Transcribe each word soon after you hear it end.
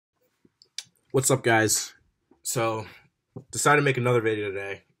What's up, guys? So, decided to make another video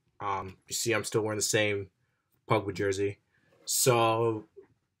today. You see, I'm still wearing the same Pugba jersey. So,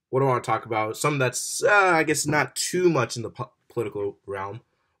 what do I want to talk about? Something that's, I guess, not too much in the political realm.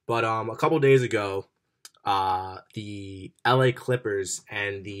 But a couple days ago, the LA Clippers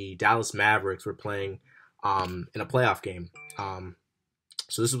and the Dallas Mavericks were playing in a playoff game.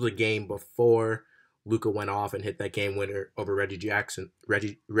 So this was a game before Luka went off and hit that game winner over Reggie Jackson.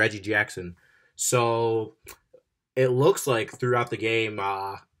 Reggie Jackson. So it looks like throughout the game,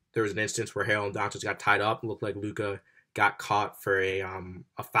 there was an instance where Harrell and Doncic got tied up. It looked like Luka got caught for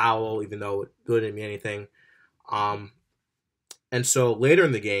a foul, even though it really didn't mean anything. Um, and so later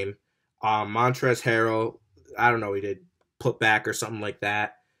in the game, Montrez Harrell, I don't know, he did put back or something like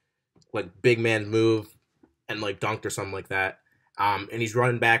that, like big man move and like dunked or something like that. And he's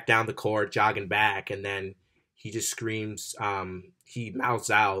running back down the court, jogging back, and then he just screams. He mouths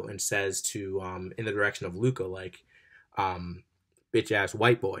out and says to in the direction of Luka, like, "Bitch ass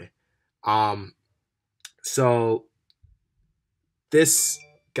white boy." Um, so this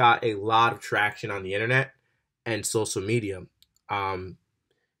got a lot of traction on the internet and social media, um,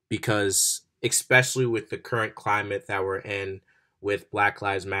 because especially with the current climate that we're in, with Black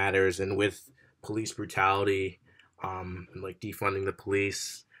Lives Matters and with police brutality, and like defunding the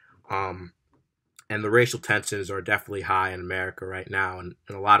police, um, and the racial tensions are definitely high in America right now, and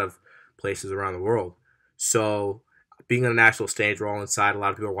in a lot of places around the world. So being on a national stage, we're all inside. A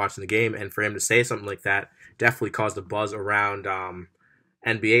lot of people are watching the game, and for him to say something like that definitely caused a buzz around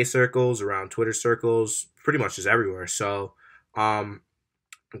NBA circles, around Twitter circles, pretty much just everywhere. So um,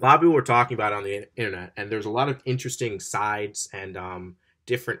 a lot of people were talking about it on the internet, and there's a lot of interesting sides and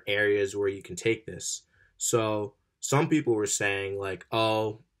different areas where you can take this. So some people were saying like,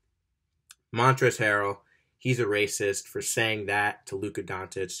 "Oh, Montrez Harrell, he's a racist for saying that to Luka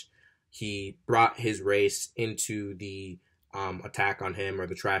Doncic. He brought his race into the attack on him or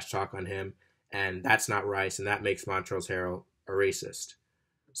the trash talk on him, and that's not right, and that makes Montrez Harrell a racist."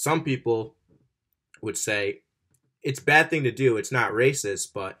 Some people would say it's a bad thing to do. It's not racist,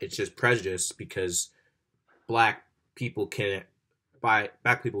 but it's just prejudice because black people can't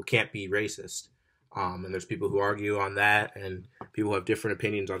black people can't be racist. And there's people who argue on that, and people have different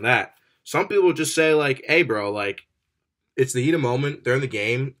opinions on that. Some people just say like, "Hey, bro, like it's the heat of moment. They're in the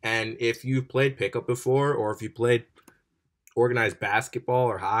game, and if you've played pickup before, or if you played organized basketball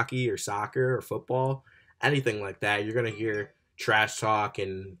or hockey or soccer or football, anything like that, you're gonna hear trash talk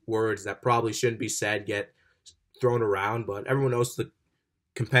and words that probably shouldn't be said get thrown around. But everyone knows the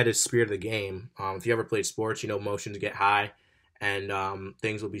competitive spirit of the game. If you ever played sports, you know emotions get high, and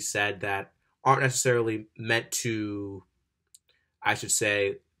things will be said that aren't necessarily meant to, I should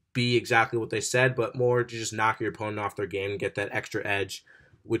say, be exactly what they said, but more to just knock your opponent off their game and get that extra edge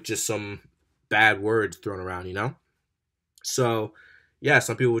with just some bad words thrown around, you know? So, yeah,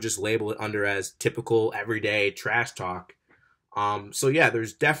 some people would just label it under as typical everyday trash talk. So, yeah,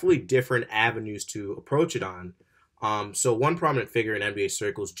 there's definitely different avenues to approach it on. So, one prominent figure in NBA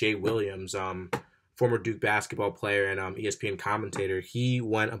circles, Jay Williams, former Duke basketball player and ESPN commentator, he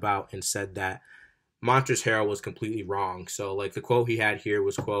went about and said that Montrezl Harrell was completely wrong. So, like, the quote he had here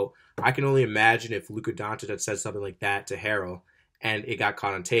was, quote, "I can only imagine if Luka Doncic had said something like that to Harrell and it got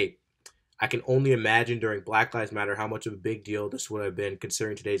caught on tape. I can only imagine during Black Lives Matter how much of a big deal this would have been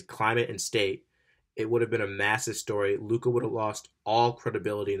considering today's climate and state. It would have been a massive story. Luka would have lost all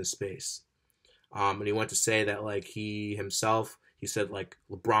credibility in the space." And he went to say that, like, he himself, he said, like,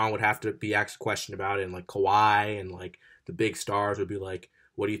 LeBron would have to be asked a question about it, and, like, Kawhi and, like, the big stars would be like,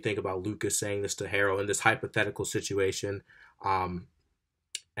 "What do you think about Lucas saying this to Harrell in this hypothetical situation?" Um,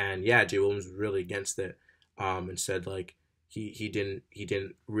 and yeah, Jay Williams was really against it, and said like he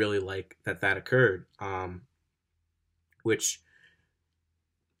didn't really like that occurred. Which,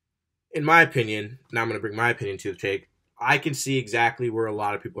 in my opinion, now I'm going to bring my opinion to the take. I can see exactly where a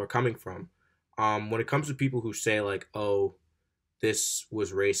lot of people are coming from. When it comes to people who say like, "Oh, this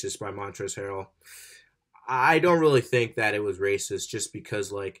was racist by Montrezl Harrell," I don't really think that it was racist just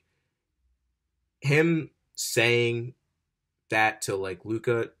because like him saying that to like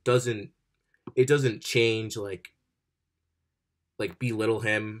Luca doesn't change like belittle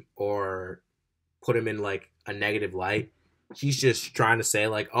him or put him in like a negative light. He's just trying to say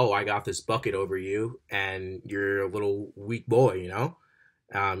like, "Oh, I got this bucket over you and you're a little weak boy," you know?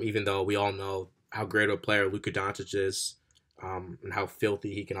 Even though we all know how great of a player Luka Doncic is, and how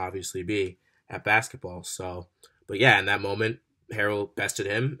filthy he can obviously be at basketball. So, but yeah, in that moment, Harrell bested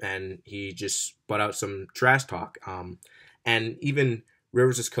him, and he just put out some trash talk. And even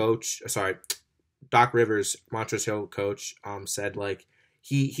Rivers' coach, sorry, Doc Rivers, Montrezl Harrell coach, said like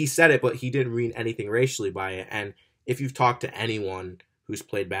he said it, but he didn't mean anything racially by it. And if you've talked to anyone who's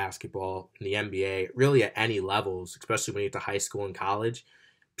played basketball in the NBA, really at any levels, especially when you get to high school and college,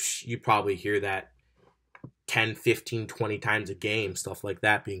 you probably hear that 10, 15, 20 times a game, stuff like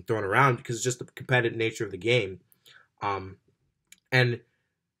that being thrown around because it's just the competitive nature of the game. And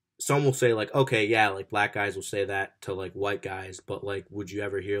some will say like, okay, yeah, like black guys will say that to like white guys, but like, would you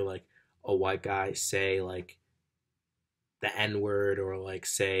ever hear like a white guy say like the N word or like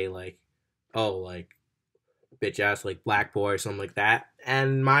say like, oh, like bitch ass like black boy or something like that?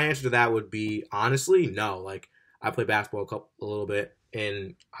 And my answer to that would be honestly no. Like I played basketball a little bit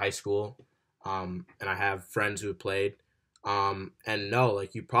in high school, and I have friends who have played, and no,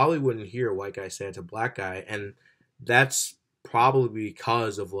 like you probably wouldn't hear a white guy say it to a black guy, and that's probably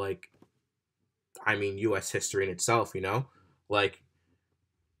because of like, I mean, U.S. history in itself, you know, like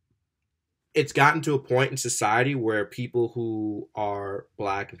it's gotten to a point in society where people who are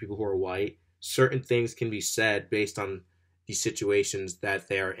black and people who are white, certain things can be said based on the situations that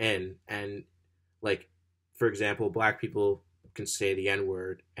they are in. And like, for example, black people can say the N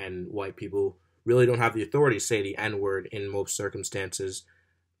word and white people really don't have the authority to say the N word in most circumstances,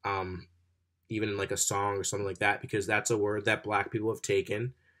 even in like a song or something like that, because that's a word that black people have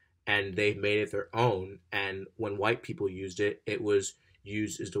taken and they've made it their own. And when white people used it, it was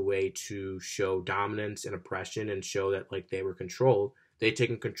used as a way to show dominance and oppression and show that like they were controlled. They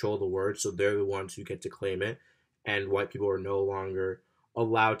taken control of the word, so they're the ones who get to claim it. And white people are no longer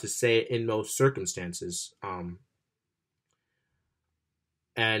allowed to say it in most circumstances.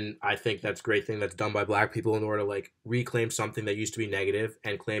 And I think that's a great thing that's done by black people in order to like reclaim something that used to be negative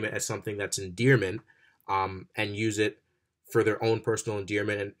and claim it as something that's endearment, and use it for their own personal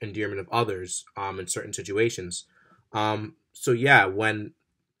endearment and endearment of others, in certain situations. So yeah,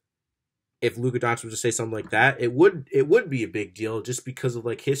 if Luka Doncic was to say something like that, it would be a big deal just because of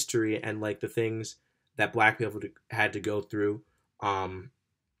like history and like the things that black people had to go through,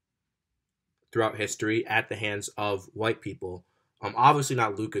 throughout history at the hands of white people. Obviously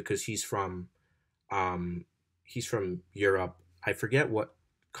not Luka because he's from Europe. I forget what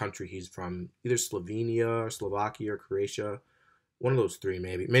country he's from, either Slovenia or Slovakia or Croatia, one of those three,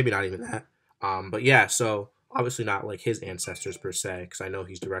 maybe not even that. But yeah, so obviously not like his ancestors per se, because I know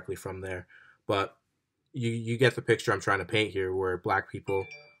he's directly from there. But you get the picture I'm trying to paint here, where black people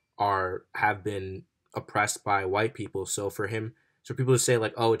have been oppressed by white people. So for people to say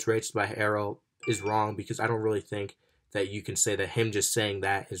like, oh, it's racist by Harrell is wrong, because I don't really think that you can say that him just saying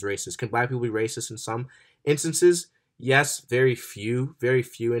that is racist. Can black people be racist in some instances? Yes, very few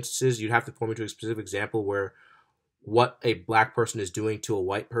instances. You'd have to point me to a specific example where what a black person is doing to a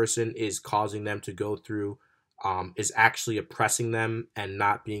white person is causing them to go through, is actually oppressing them and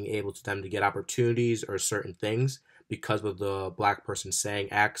not being able to them to get opportunities or certain things because of the black person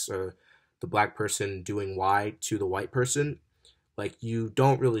saying X or the black person doing Y to the white person. Like, you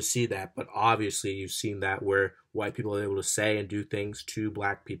don't really see that, but obviously you've seen that where white people are able to say and do things to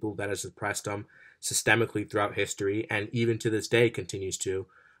black people that has oppressed them systemically throughout history, and even to this day continues to,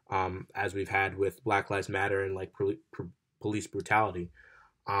 as we've had with Black Lives Matter and like police brutality.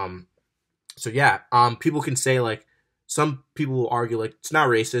 So yeah, people can say like, some people will argue like it's not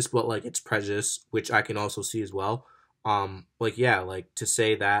racist, but like it's prejudice, which I can also see as well. Like yeah, like to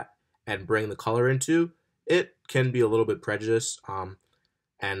say that and bring the color into it can be a little bit prejudice.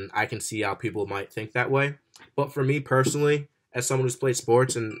 And I can see how people might think that way. But for me personally, as someone who's played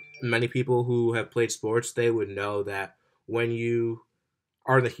sports, and many people who have played sports, they would know that when you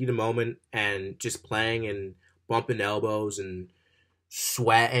are in the heat of the moment and just playing and bumping elbows and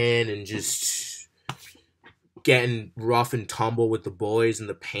sweating and just getting rough and tumble with the boys in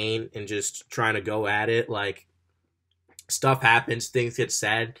the paint and just trying to go at it, like, stuff happens, things get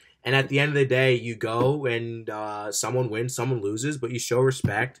said, and at the end of the day, you go and someone wins, someone loses, but you show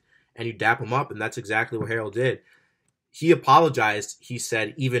respect and you dap them up, and that's exactly what Harrell did. He apologized, he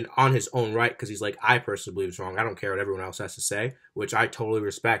said, even on his own right, because he's like, I personally believe it's wrong. I don't care what everyone else has to say, which I totally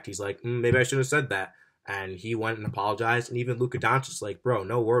respect. He's like, maybe I shouldn't have said that. And he went and apologized. And even Luka Doncic's like, bro,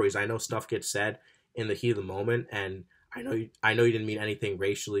 no worries. I know stuff gets said in the heat of the moment, and I know you didn't mean anything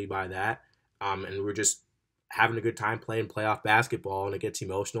racially by that. And we're just having a good time playing playoff basketball, and it gets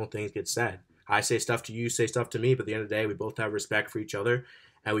emotional, things get said. I say stuff to you, say stuff to me, but at the end of the day, we both have respect for each other,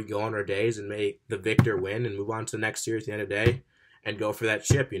 and we go on our days and make the victor win and move on to the next series at the end of the day and go for that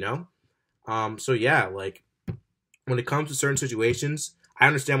chip, you know? So yeah, like, when it comes to certain situations, I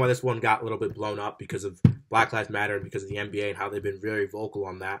understand why this one got a little bit blown up because of Black Lives Matter and because of the NBA and how they've been very vocal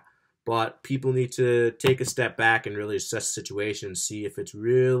on that. But people need to take a step back and really assess the situation and see if it's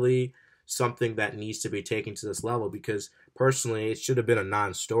really something that needs to be taken to this level, because personally, it should have been a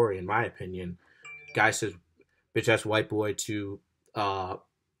non-story in my opinion. Guy says bitch ass white boy to a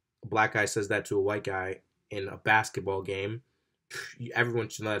black guy says that to a white guy in a basketball game. Everyone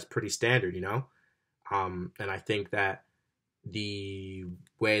should know that's pretty standard, you know. And I think that the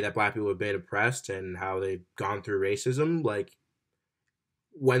way that black people have been oppressed and how they've gone through racism, like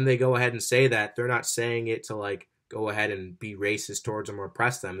when they go ahead and say that, they're not saying it to like go ahead and be racist towards them or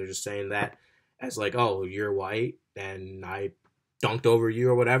oppress them. They're just saying that as like, oh, you're white and I dunked over you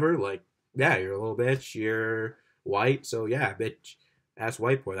or whatever. Like, yeah, you're a little bitch. You're white, so yeah, bitch, ass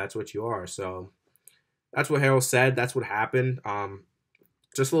white boy. That's what you are. So that's what Harrell said. That's what happened.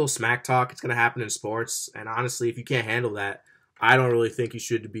 Just a little smack talk. It's gonna happen in sports, and honestly, if you can't handle that, I don't really think you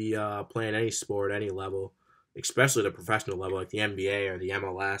should be playing any sport, any level, especially the professional level, like the NBA or the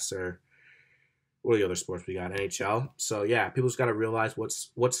MLS or what are the other sports we got? NHL. So yeah, people just got to realize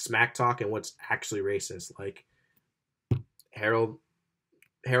what's smack talk and what's actually racist. Like Harold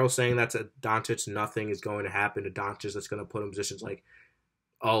saying that to Doncic, nothing is going to happen to Doncic that's going to put him in positions like,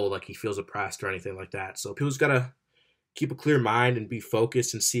 oh, like he feels oppressed or anything like that. So people just got to keep a clear mind and be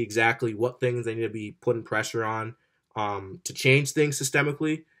focused and see exactly what things they need to be putting pressure on to change things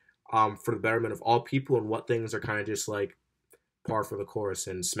systemically for the betterment of all people, and what things are kind of just like par for the course.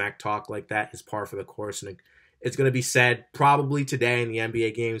 And smack talk like that is par for the course, and it's going to be said probably today in the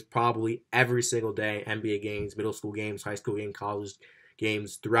NBA games, probably every single day, NBA games, middle school games, high school games, college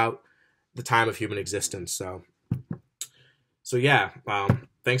games, throughout the time of human existence. So yeah,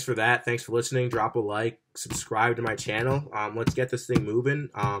 thanks for that. Thanks for listening. Drop a like, subscribe to my channel. Let's get this thing moving.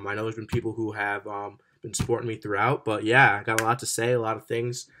 I know there's been people who have been supporting me throughout, but yeah, I got a lot to say, a lot of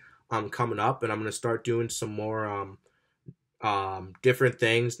things coming up, and I'm going to start doing some more different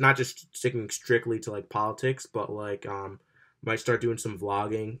things, not just sticking strictly to like politics, but like might start doing some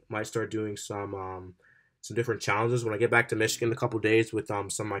vlogging, might start doing some different challenges when I get back to Michigan in a couple days with some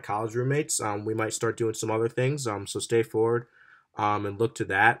of my college roommates. We might start doing some other things, so stay forward and look to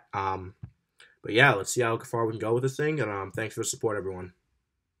that. But yeah, let's see how far we can go with this thing, and thanks for the support, everyone.